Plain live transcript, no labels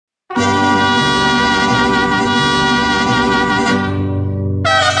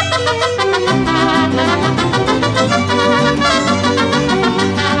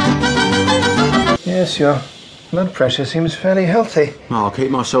Yes, your blood pressure seems fairly healthy. Oh, I'll keep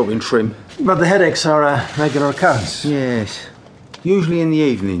myself in trim. But the headaches are a regular occurrence. Yes. Usually in the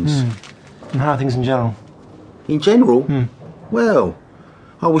evenings. And how are things in general? In general? Well,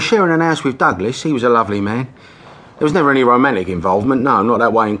 I was sharing an house with Douglas. He was a lovely man. There was never any romantic involvement. No, not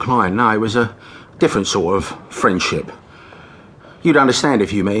that way inclined. No, it was a different sort of friendship. You'd understand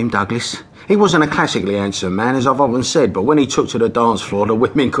if you met him, Douglas. He wasn't a classically handsome man, as I've often said, but when he took to the dance floor, the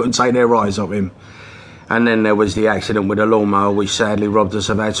women couldn't take their eyes off him. And then there was the accident with the lawnmower, which sadly robbed us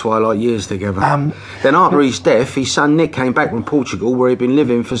of our twilight years together. Then after his death, his son Nick came back from Portugal, where he'd been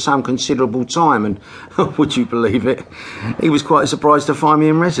living for some considerable time, and, would you believe it, he was quite surprised to find me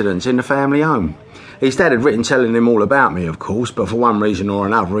in residence in the family home. His dad had written telling him all about me, of course, but for one reason or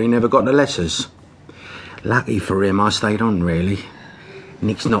another, he never got the letters. Lucky for him, I stayed on, really.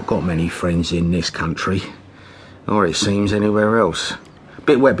 Nick's not got many friends in this country, or it seems anywhere else.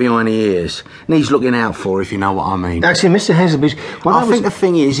 Bit wet behind the ears. Needs looking out for, if you know what I mean. Actually, Mr. Hazelbeach... I think the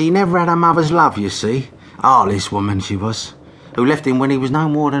thing is, he never had a mother's love, you see. Artless woman she was, who left him when he was no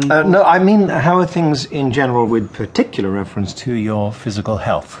more than... No, I mean, how are things in general with particular reference to your physical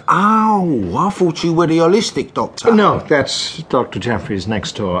health? Oh, I thought you were the holistic doctor. No, that's Dr. Jeffries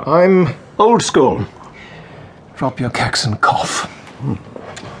next door. I'm old school. Drop your cax and cough.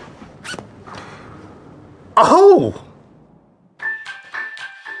 Oh!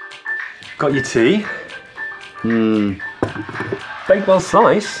 Got your tea? Bakewell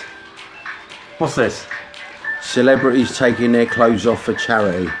slice? What's this? Celebrities taking their clothes off for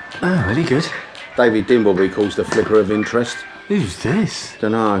charity. Oh, really good. David Dimbleby calls the flicker of interest. Who's this?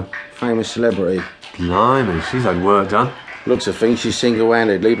 Dunno. Famous celebrity. Blimey, she's had work done. Looks of things she's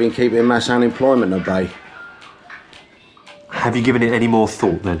single-handedly been keeping mass unemployment at bay. Have you given it any more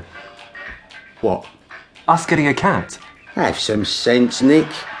thought, then? What? Us getting a cat? Have some sense, Nick.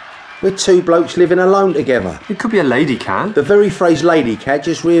 We're two blokes living alone together. It could be a lady cat. The very phrase lady cat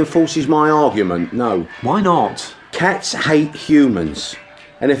just reinforces my argument. No. Why not? Cats hate humans.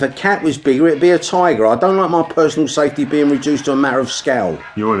 And if a cat was bigger, it'd be a tiger. I don't like my personal safety being reduced to a matter of scale.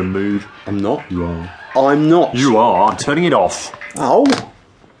 You're in a mood. I'm not. You are. I'm not. You are. I'm turning it off. Oh?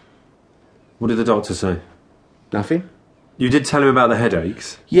 What did the doctor say? Nothing. You did tell him about the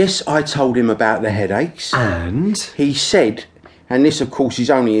headaches? Yes, I told him about the headaches. And? He said, and this of course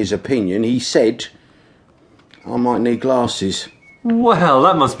is only his opinion, he said I might need glasses. Well,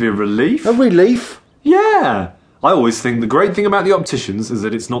 that must be a relief. A relief? Yeah. I always think the great thing about the opticians is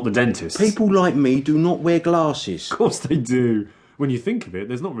that it's not the dentist. People like me do not wear glasses. Of course they do. When you think of it,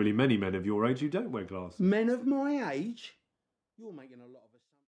 there's not really many men of your age who don't wear glasses. Men of my age? You're making a lot.